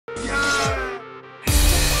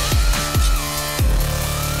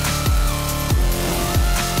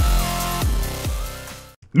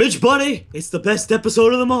Mitch, buddy, it's the best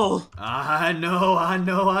episode of them all. I know.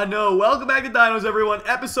 Welcome back to Dinos, everyone.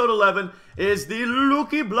 Episode 11 is the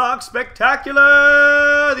Lucky Block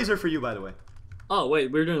Spectacular. These are for you, by the way. Oh,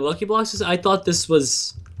 wait, we were doing Lucky Blocks? I thought this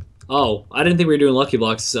was... Oh, I didn't think we were doing Lucky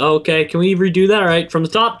Blocks. Oh, okay, can we redo that? All right, from the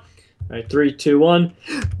top. All right, 3, 2, 1.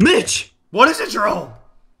 Mitch! What is it, Jerome?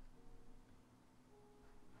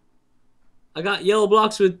 I got yellow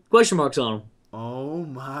blocks with question marks on them. Oh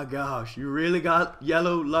my gosh, you really got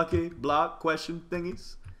yellow lucky block question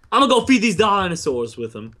thingies? I'm gonna go feed these dinosaurs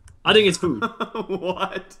with them. I think it's food.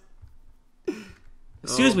 What?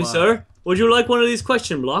 Excuse me, sir. Would you like one of these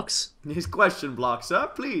question blocks? These question blocks, sir?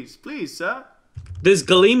 Please, sir. This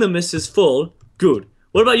Gallimimus is full. Good.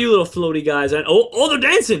 What about you little floaty guys? Oh, they're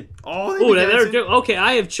dancing! Oh, dancing? Okay,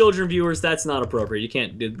 I have children viewers. That's not appropriate. You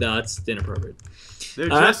can't do that. That's inappropriate. They're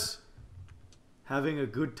just having a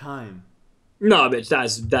good time. No, bitch,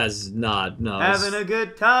 that's not, no. Having a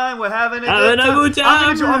good time, we're having a good time.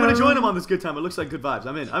 I'm gonna join them on this good time. It looks like good vibes.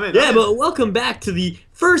 I'm in. Yeah, but welcome back to the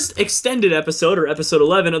first extended episode, or episode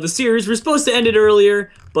 11 of the series. We're supposed to end it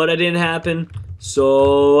earlier, but it didn't happen.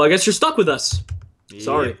 So, I guess you're stuck with us. Yeah,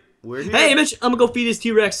 Sorry. We're here. Hey, Mitch, I'm gonna go feed this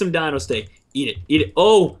T-Rex some dino steak. Eat it.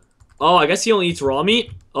 Oh, I guess he only eats raw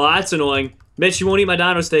meat? Oh, that's annoying. Mitch, you won't eat my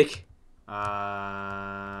dino steak.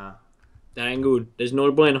 That ain't good. There's no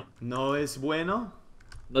bueno. No es bueno.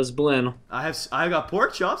 That's bueno. I got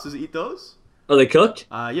pork chops. Does it eat those? Are they cooked?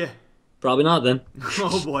 Yeah. Probably not then.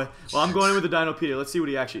 Oh boy. Well, I'm going in with the Dinopedia. Let's see what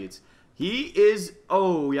he actually eats. He is,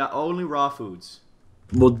 oh yeah, only raw foods.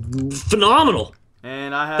 Well, phenomenal.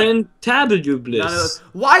 And I have fantabulous.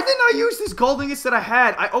 Why didn't I use this gold ingots that I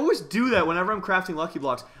had? I always do that whenever I'm crafting Lucky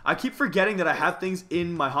Blocks. I keep forgetting that I have things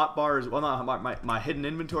in my hotbars, well, not my hidden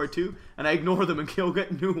inventory too, and I ignore them and go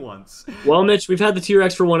get new ones. Well, Mitch, we've had the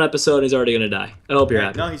T-Rex for one episode and he's already gonna die. I hope you're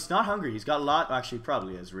happy. No, he's not hungry. He's got a lot. Actually, he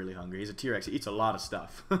probably is really hungry. He's a T-Rex. He eats a lot of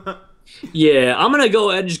stuff. Yeah, I'm gonna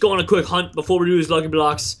go ahead and just go on a quick hunt before we do these Lucky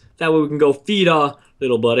Blocks. That way we can go feed our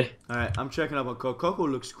little buddy. Alright, I'm checking up on Coco. Coco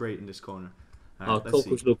looks great in this corner. Right, oh,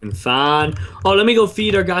 Coco's looking fine. Oh, let me go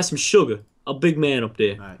feed our guy some sugar. A big man up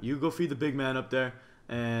there. Alright, you go feed the big man up there.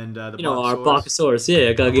 And the our Brontosaurus. Yeah,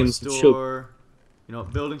 I gotta give him some sugar. You know,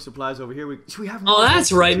 building supplies over here. We have. Oh,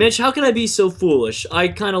 that's right, Mitch. How can I be so foolish? I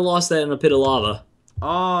kind of lost that in a pit of lava.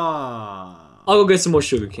 Ah. I'll go get some more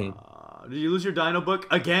sugar cane. Did you lose your dino book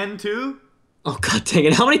again, too? Oh, god dang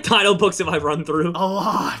it. How many dino books have I run through? A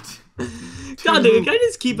lot. God dang it. Can I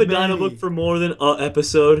just keep a dino book for more than an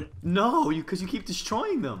episode? No, because you keep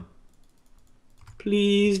destroying them.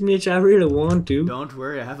 Please, Mitch, I really want to. Don't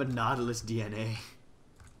worry, I have a Nautilus DNA.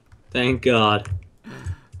 Thank God.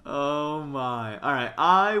 Oh my. Alright,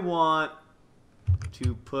 I want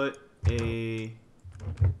to put a...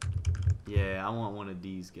 Yeah, I want one of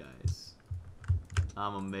these guys.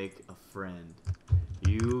 I'm gonna make a friend.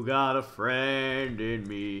 You got a friend in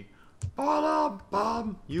me.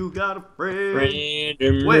 You got a friend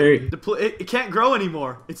in me. Wait, it can't grow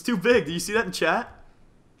anymore. It's too big. Do you see that in chat?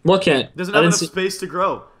 What can't? Doesn't have enough space to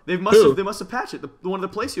grow. They must have patched it. One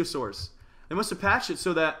of the plesiosaurs. They must have patched it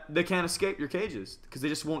so that they can't escape your cages because they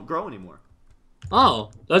just won't grow anymore.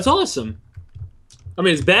 Oh, that's awesome. I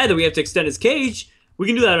mean, it's bad that we have to extend his cage. We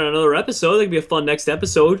can do that on another episode. That could be a fun next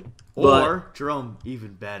episode. Or, Jerome,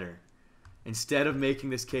 even better. Instead of making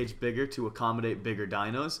this cage bigger to accommodate bigger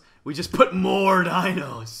dinos, we just put more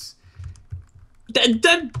dinos.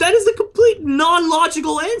 That is a complete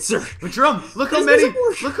non-logical answer. But Jerome, look how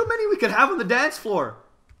many we could have on the dance floor.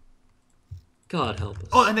 God help us.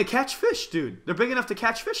 Oh, and they catch fish, dude. They're big enough to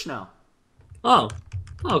catch fish now. Oh.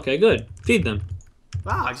 Okay, good. Feed them.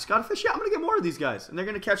 Wow, I just got a fish. Yeah, I'm gonna get more of these guys, and they're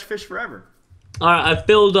gonna catch fish forever. Alright, I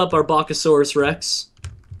filled up our Brontosaurus Rex.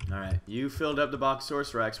 Alright, you filled up the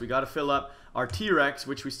Brontosaurus Rex. We gotta fill up our T-Rex,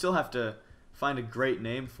 which we still have to find a great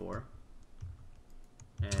name for.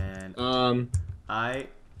 And I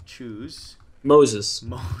choose Moses.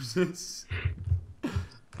 Moses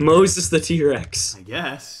the T-Rex. I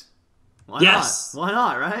guess. Why yes. not? Why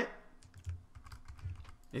not, right?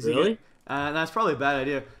 Really? That's probably a bad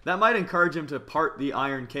idea. That might encourage him to part the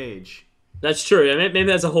iron cage. That's true. Maybe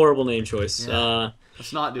that's a horrible name choice. Yeah.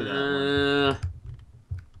 Let's not do that.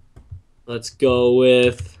 Let's go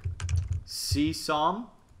with Seesom.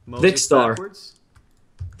 Vicstar.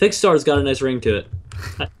 Vicstar's got a nice ring to it.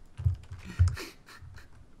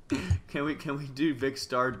 Can we do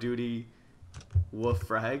Vicstar duty? Woof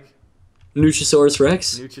frag. Nutrisaurus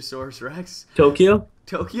Rex. Nutrisaurus Rex. Tokyo.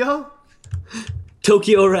 Tokyo.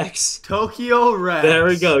 Tokyo Rex. Tokyo Rex. There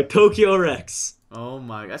we go. Tokyo Rex. Oh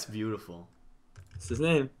my, that's beautiful. That's his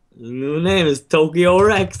name. His new name is Tokyo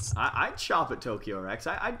Rex. I'd shop at Tokyo Rex.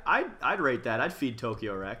 I'd rate that. I'd feed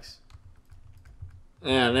Tokyo Rex.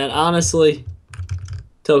 Yeah, man. Honestly,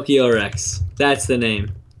 Tokyo Rex. That's the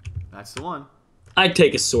name. That's the one. I'd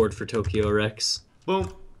take a sword for Tokyo Rex.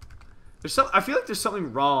 Boom. I feel like there's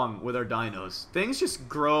something wrong with our dinos. Things just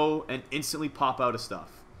grow and instantly pop out of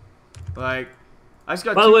stuff. Like, I just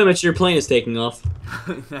got. By the way, Mitch, your plane is taking off.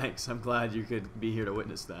 Thanks. I'm glad you could be here to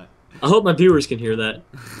witness that. I hope my viewers can hear that.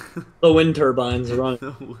 The wind turbines are running.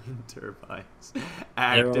 The wind turbines.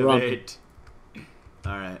 Activate.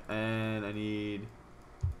 Alright, and I need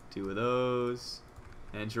 2 of those.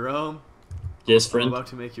 And Jerome, Yes, I'm friend. about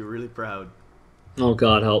to make you really proud. Oh,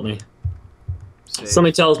 God, help me. Say,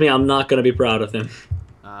 Somebody tells me I'm not going to be proud of him.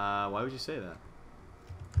 why would you say that?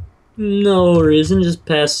 No reason, just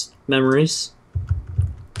past memories.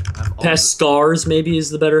 Past scars, maybe, is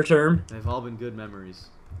the better term. They've all been good memories.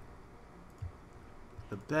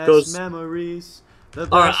 The best memories. The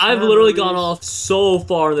best Alright, I've literally memories. gone off so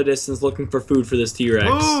far in the distance looking for food for this T-Rex.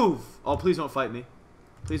 Move! Oh, please don't fight me.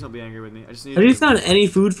 Please don't be angry with me. I just need. Have you found any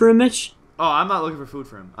food for him, Mitch? Oh, I'm not looking for food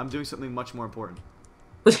for him. I'm doing something much more important.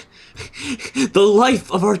 The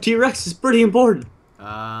life of our T-Rex is pretty important.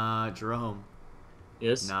 Jerome.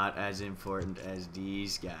 Yes? Not as important as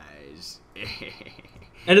these guys.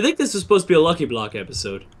 And I think this was supposed to be a Lucky Block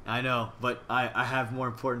episode. I know, but I have more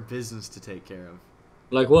important business to take care of.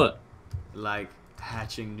 Like what? Like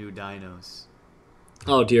hatching new dinos.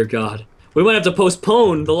 Oh, dear God. We might have to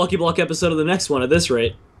postpone the Lucky Block episode of the next one at this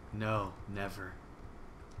rate. No, never.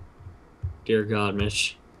 Dear God,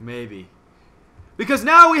 Mitch. Maybe. Because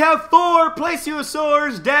now we have 4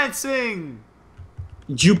 plesiosaurs dancing!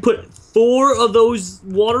 Did you put 4 of those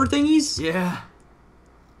water thingies? Yeah.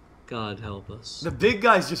 God help us. The big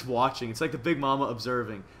guy's just watching. It's like the big mama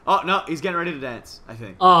observing. Oh, no, he's getting ready to dance, I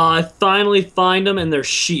think. I finally find them and they're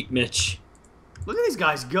sheep, Mitch. Look at these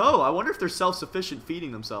guys go. I wonder if they're self-sufficient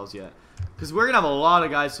feeding themselves yet. Because we're going to have a lot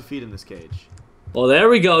of guys to feed in this cage. Well, there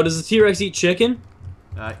we go. Does the T-Rex eat chicken?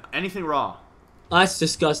 Anything raw. That's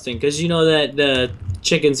disgusting, because you know that the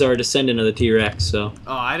chickens are a descendant of the T-Rex, so...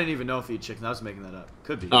 Oh, I didn't even know if he ate chicken. I was making that up.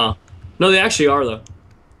 Could be. Oh. No, they actually are, though.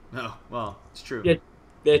 No, well, it's true. Yeah,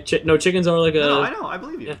 no, chickens are like a... No, I know. I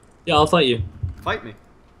believe you. Yeah, I'll fight you. Fight me.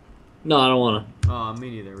 No, I don't want to. Oh, me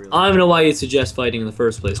neither, really. I don't even know why you'd suggest fighting in the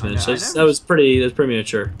first place, man. That was pretty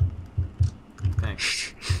premature.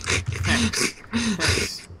 Thanks. Thanks.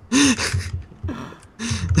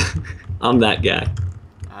 I'm that guy.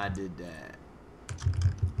 I did that.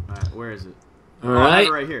 Alright, where is it? Alright. I have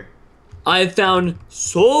it right here. I've found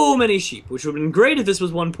so many sheep, which would have been great if this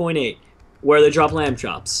was 1.8, where they drop lamb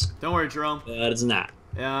chops. Don't worry, Jerome. That is not.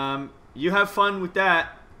 You have fun with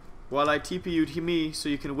that while I TP you to me so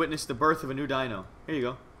you can witness the birth of a new dino. Here you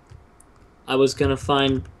go. I was gonna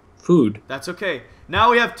find food. That's okay.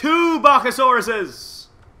 Now we have 2 Bachasauruses!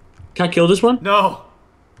 Can I kill this one? No!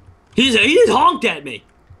 He just honked at me!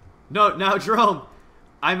 No, now, Jerome,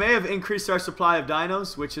 I may have increased our supply of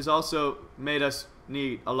dinos, which has also made us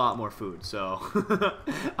need a lot more food, so...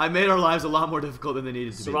 I made our lives a lot more difficult than they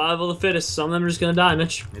needed to be. Survival of the fittest. Some of them are just gonna die,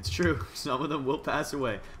 Mitch. It's true. Some of them will pass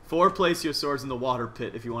away. 4 plesiosaurs in the water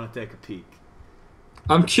pit if you want to take a peek.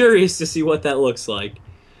 I'm curious to see what that looks like.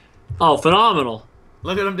 Oh, phenomenal.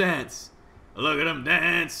 Look at them dance. Look at them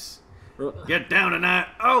dance. Get down tonight.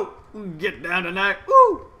 Oh, get down tonight.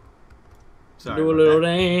 Woo! Sorry Do a about little that.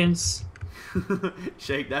 dance.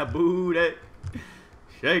 Shake that booty.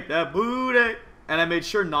 Shake that booty. And I made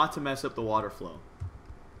sure not to mess up the water flow.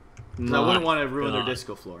 Because I wouldn't want to ruin their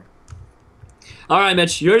disco floor. Alright,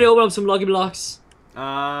 Mitch. You ready to open up some Lucky Blocks?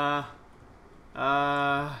 I'm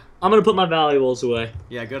gonna put my valuables away.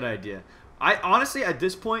 Yeah, good idea. I honestly, at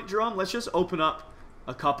this point, Jerome, let's just open up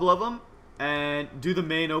a couple of them and do the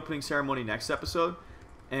main opening ceremony next episode.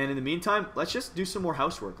 And in the meantime, let's just do some more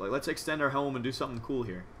housework. Like, let's extend our home and do something cool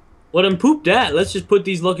here. Well, then poop that. Let's just put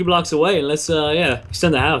these Lucky Blocks away and let's, yeah,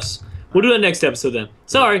 extend the house. We'll do that next episode then.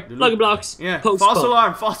 Sorry, Lucky Blocks. Yeah, Postpone. false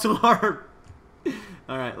alarm, false alarm.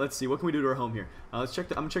 All right, let's see. What can we do to our home here? Let's check.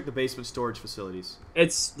 I'm gonna check the basement storage facilities.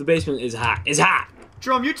 The basement is hot. It's hot.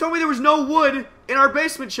 Jerome, you told me there was no wood in our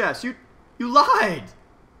basement chest. You lied.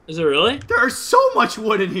 Is it really? There is so much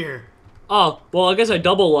wood in here. Oh, well, I guess I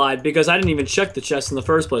double lied because I didn't even check the chest in the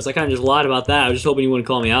first place. I kind of just lied about that. I was just hoping you wouldn't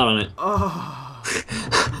call me out on it. Oh,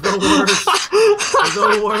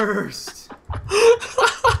 the worst.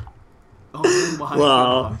 Oh my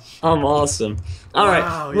gosh. I'm awesome. All right.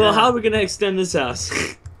 Wow, Well, yeah. how are we gonna extend this house?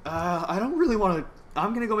 I don't really want to.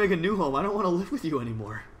 I'm gonna go make a new home. I don't want to live with you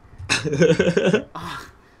anymore.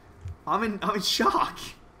 I'm in shock.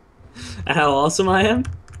 How awesome I am?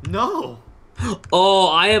 No. Oh,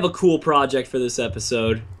 I have a cool project for this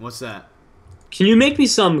episode. What's that? Can you make me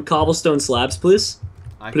some cobblestone slabs, please?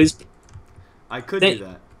 Please. I could do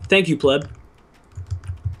that. Thank you, pleb.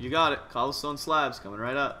 You got it. Cobblestone slabs coming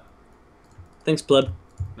right up. Thanks, pleb.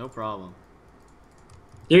 No problem.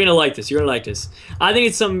 You're gonna like this. You're gonna like this. I think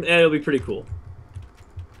it'll be pretty cool.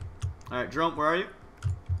 All right, Jerome, where are you?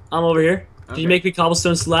 I'm over here. Okay. Can you make me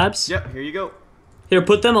cobblestone slabs? Yep, here you go. Here,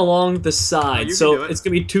 put them along the side. you So can do it. it's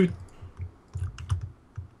gonna be two.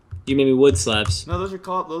 You made me wood slabs. No, those are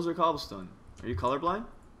cobblestone. Are you colorblind?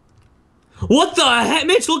 What the heck,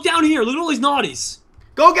 Mitch? Look down here. Look at all these naughties.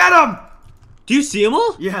 Go get them! Do you see them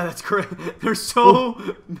all? Yeah, that's great. They're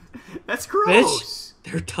so. That's gross.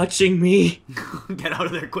 Mitch, they're touching me. Get out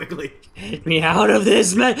of there quickly. Get me out of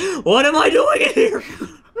this, man. What am I doing in here?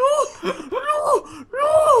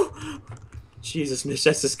 No. Jesus, Mitch,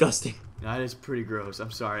 that's disgusting. That is pretty gross.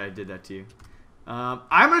 I'm sorry I did that to you. I'm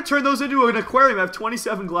gonna turn those into an aquarium. I have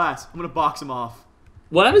 27 glass. I'm gonna box them off.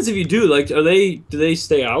 What happens if you do? Like, do they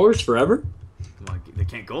stay hours forever? Well, they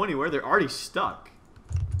can't go anywhere. They're already stuck.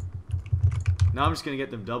 Now I'm just gonna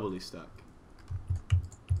get them doubly stuck.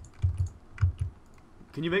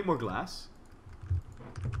 Can you make more glass?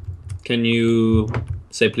 Can you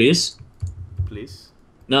say please? Please.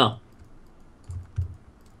 No.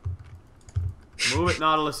 Move it,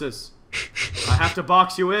 Nautiluses. I have to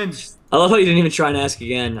box you in. I love how you didn't even try and ask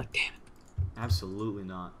again. Damn it. Absolutely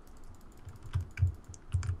not.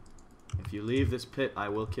 If you leave this pit, I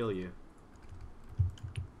will kill you.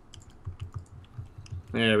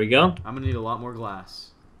 There we go. I'm gonna need a lot more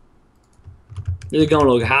glass. You're going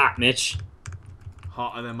to look hot, Mitch.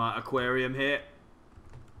 Hotter than my aquarium here.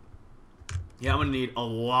 Yeah, I'm gonna need a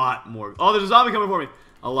lot more. Oh, there's a zombie coming for me.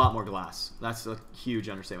 A lot more glass. That's a huge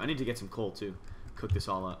understatement. I need to get some coal too. Cook this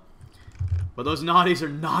all up. But those naughties are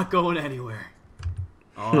not going anywhere.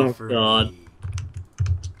 Oh, God.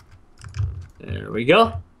 There we go.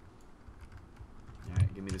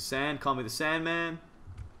 Alright, give me the sand. Call me the Sandman.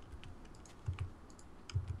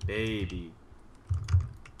 Baby.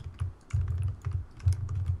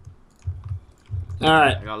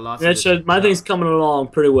 Alright. I got lots Mitch, of my thing's coming along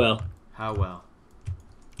pretty well. How well?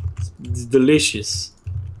 It's delicious.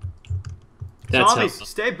 That's Zombies, how.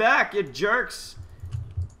 stay back, you jerks.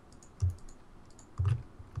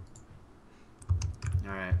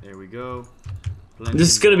 Alright, there we go.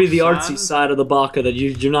 This is going to be the Plenty more artsy sand. side of the baka that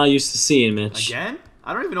you're not used to seeing, Mitch. Again?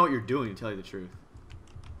 I don't even know what you're doing, to tell you the truth.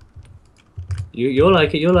 You'll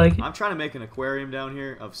like it, you'll like it. I'm trying to make an aquarium down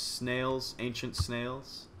here of snails, ancient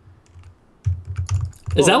snails.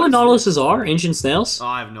 Is that what Nautiluses are? Ancient snails? Oh,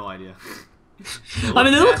 I have no idea. I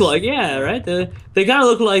mean, they look like, yeah, right? They kind of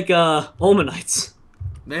look like Omanites.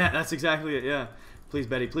 Yeah, that's exactly it, yeah. Please,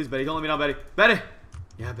 Betty, don't let me down, Betty. Betty!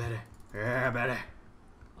 Yeah, Betty. Yeah, Betty.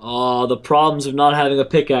 Oh, the problems of not having a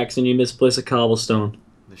pickaxe and you misplace a cobblestone.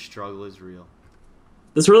 The struggle is real.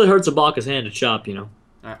 This really hurts a baka's hand to chop, you know.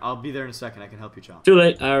 Alright, I'll be there in a second. I can help you chop. Too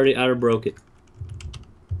late. I already broke it.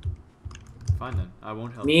 Fine then. I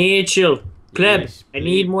won't help you. Mitchell. Pleb. Yes, I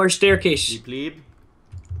need more You staircase. plebe?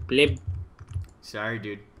 Pleb. Sorry,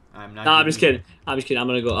 dude. I'm not. No, I'm just kidding. I'm just kidding. I'm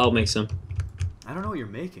gonna go. I'll make some. I don't know what you're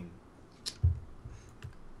making.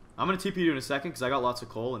 I'm gonna TP you in a second because I got lots of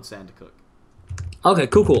coal and sand to cook. Okay,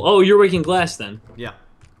 cool. Oh, you're making glass then. Yeah.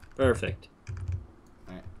 Perfect.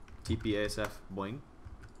 Alright. TP ASF boing.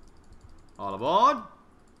 All aboard.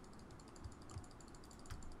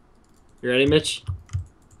 You ready, Mitch?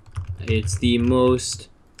 It's the most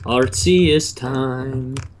artsiest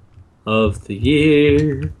time of the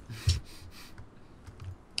year.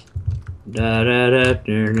 Da da da da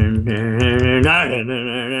da da da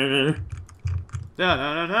da. Da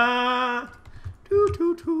da da da. Do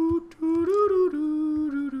do do do do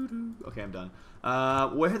do do do. Okay, I'm done.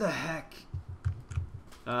 Where the heck?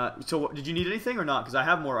 So did you need anything or not? Because I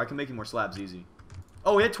have more. I can make you more slabs easy.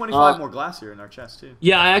 Oh, we had 25 more glass here in our chest too.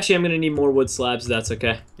 Yeah, I actually am gonna need more wood slabs. That's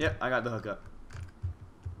okay. Yep, I got the hookup.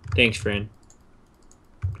 Thanks, friend.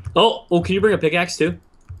 Oh, can you bring a pickaxe too?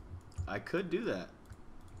 I could do that.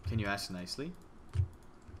 Can you ask nicely?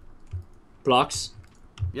 Blocks.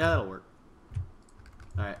 Yeah, that'll work.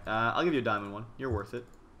 Alright, I'll give you a diamond one. You're worth it.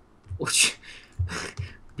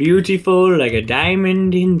 Beautiful like a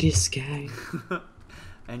diamond in the sky.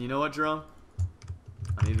 And you know what, Jerome?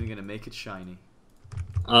 I'm even gonna make it shiny.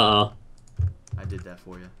 Uh-oh. I did that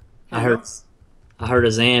for you. I heard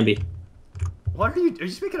a zombie. What are you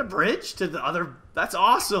just making a bridge to the other? That's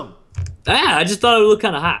awesome. Ah, I just thought it would look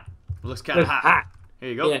kind of hot. It looks kind of hot. Here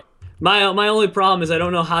you go. Yeah. My only problem is I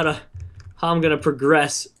don't know how I'm gonna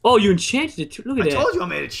progress. Oh, you enchanted it too. Look at that. I told you I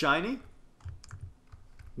made it shiny.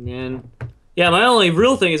 Man, Yeah, my only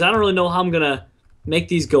real thing is I don't really know how I'm gonna make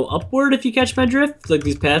these go upward, if you catch my drift. Like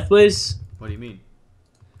these pathways. What do you mean?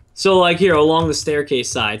 So like here, along the staircase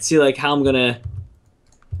side. See like how I'm gonna...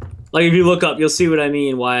 Like if you look up, you'll see what I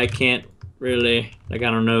mean, why I can't really... Like,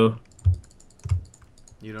 I don't know.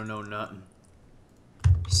 You don't know nothing.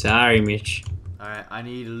 Sorry, Mitch. Alright, I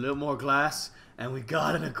need a little more glass, and we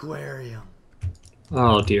got an aquarium.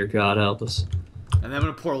 Oh, dear God, help us. And then I'm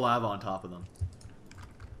gonna pour lava on top of them.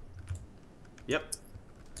 Yep.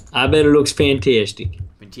 I bet it looks fantastic.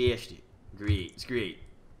 Fantastic. Great. It's great.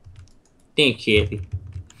 Thanks, Kathy.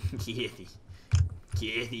 Kathy.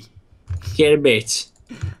 Kathy. Get a bit.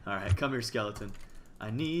 Alright, come here, skeleton. I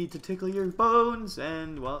need to tickle your bones,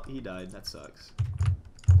 and, well, he died. That sucks.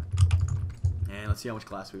 And let's see how much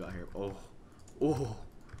glass we got here. Oh. Oh.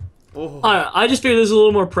 Oh. I just figured this is a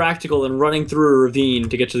little more practical than running through a ravine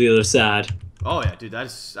to get to the other side. Oh, yeah, dude, that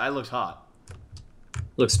looks hot.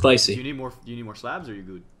 Looks spicy. Do you need more slabs, or are you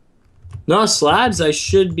good? No, slabs, I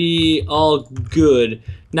should be all good.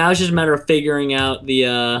 Now it's just a matter of figuring out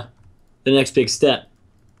the next big step.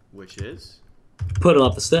 Which is? Put them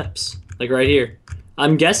up the steps. Like right here.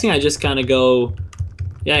 I'm guessing I just kind of go...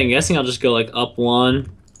 Yeah, I'm guessing I'll just go like up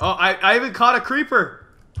one. Oh, I even caught a creeper.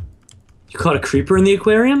 You caught a creeper in the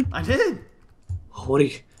aquarium? I did. Oh,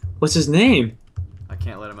 what's his name? I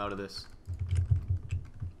can't let him out of this.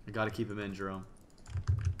 I gotta keep him in, Jerome.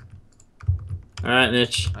 Alright,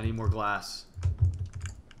 Mitch. I need more glass.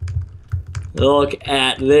 Look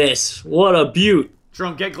at this. What a beaut.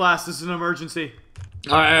 Jerome, get glass. This is an emergency.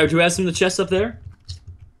 Alright, do we have some of the chests up there?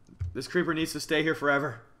 This creeper needs to stay here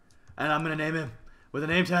forever. And I'm gonna name him with a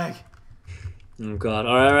name tag. Oh god.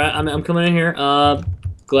 Alright, I'm coming in here.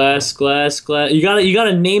 Glass. You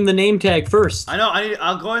gotta name the name tag first. I know,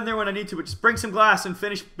 I'll go in there when I need to, but just bring some glass and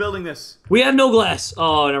finish building this. We have no glass.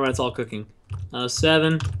 Oh, never mind, it's all cooking.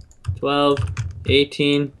 7, 12,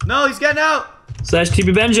 18. No, he's getting out! Slash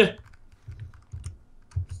TP Benja.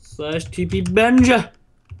 Slash TP Benja.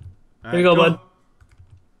 Right, Here you go, bud.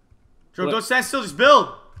 Jerome, don't stand still, just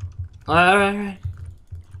build! Alright.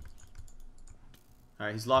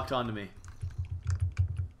 Alright, he's locked onto me.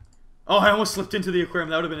 Oh, I almost slipped into the aquarium.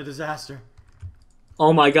 That would have been a disaster.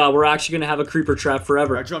 Oh my god, we're actually gonna have a creeper trap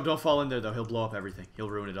forever. Alright, Jerome, don't fall in there, though. He'll blow up everything. He'll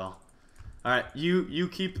ruin it all. Alright, you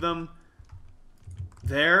keep them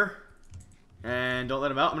there. And don't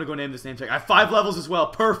let him out. I'm gonna go name this name tag. I have 5 levels as well.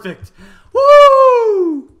 Perfect.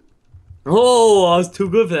 Woo! Oh, I was too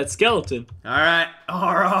good for that skeleton. Alright.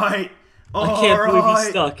 Alright. I can't believe he's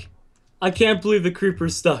stuck. I can't believe the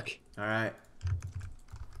creeper's stuck. Alright.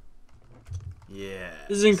 Yeah.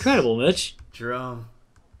 This is incredible, Mitch. Jerome.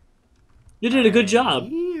 You did a good job.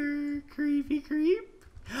 Here, creepy creep.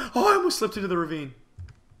 Oh, I almost slipped into the ravine.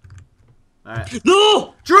 Alright.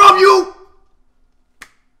 No! Jerome, you!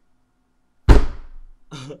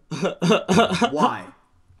 Why?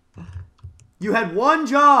 You had one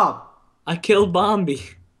job. I killed Bombi.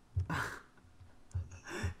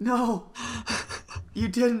 No. You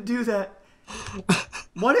didn't do that.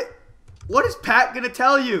 What is Pat gonna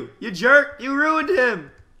tell you? You jerk. You ruined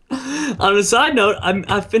him. On a side note,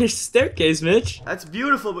 I finished the staircase, Mitch. That's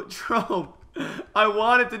beautiful, but Jerome, I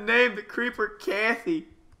wanted to name the creeper Kathy.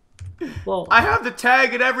 Well, I have the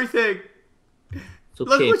tag and everything. it's okay.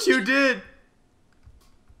 Look what you did.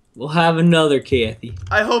 We'll have another Kathy.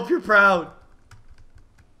 I hope you're proud.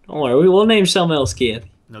 Don't worry, we'll name someone else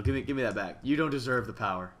Kathy. No, give me that back. You don't deserve the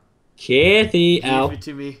power. Kathy, ow. Give it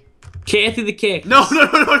to me. Kathy the cake. No.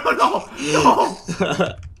 No.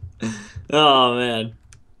 Oh, man.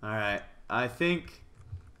 Alright, I think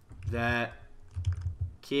that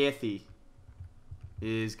Kathy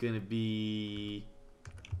is gonna be...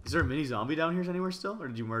 Is there a mini zombie down here anywhere still? Or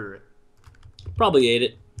did you murder it? Probably ate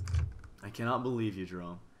it. I cannot believe you,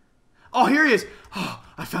 Jerome. Oh, here he is! Oh,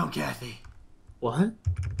 I found Kathy. What?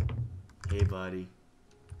 Hey, buddy.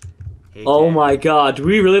 Hey, Oh Kathy. my god, do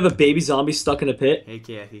we really have a baby zombie stuck in a pit? Hey,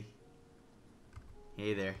 Kathy.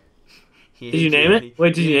 Hey there. Hey, Did you name it?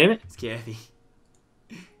 Wait, did you name it? It's Kathy.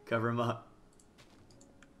 Cover him up.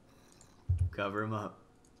 Cover him up.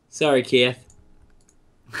 Sorry, Kath.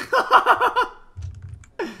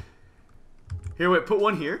 Here, wait, put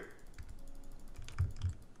one here.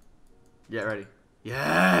 Get ready.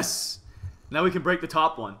 Yes! Now we can break the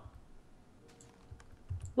top one.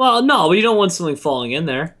 Well, no, but you don't want something falling in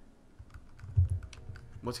there.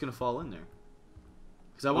 What's gonna fall in there?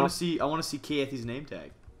 Because I want to see Kathy's name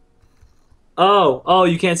tag. Oh,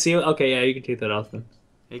 you can't see it? Okay, yeah, you can take that off then.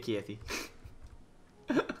 Hey, Kathy.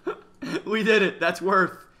 We did it. That's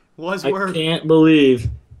worth. Was I worth. can't believe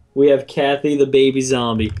we have Kathy the baby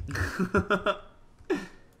zombie.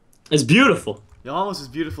 It's beautiful. You're almost as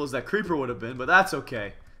beautiful as that creeper would have been, but that's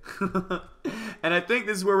okay. And I think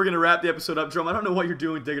this is where we're going to wrap the episode up. Jerome, I don't know what you're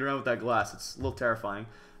doing digging around with that glass. It's a little terrifying.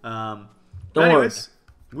 Don't worry.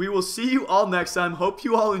 We will see you all next time. Hope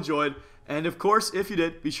you all enjoyed. And of course, if you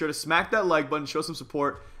did, be sure to smack that like button, show some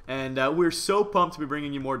support. And we're so pumped to be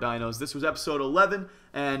bringing you more dinos. This was episode 11,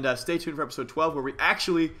 and stay tuned for episode 12, where we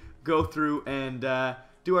actually go through and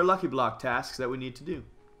do our lucky block tasks that we need to do.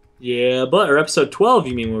 Yeah, or episode 12,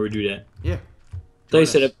 you mean, where we do that? Yeah. Thought you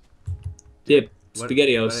said it. Yeah,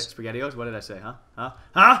 SpaghettiOs. SpaghettiOs? What did I say, huh?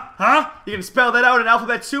 Huh? You gonna spell that out in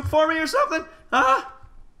alphabet soup for me or something? Huh?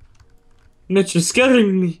 Mitch, you're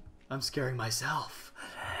scaring me. I'm scaring myself.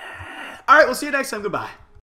 Alright, we'll see you next time. Goodbye.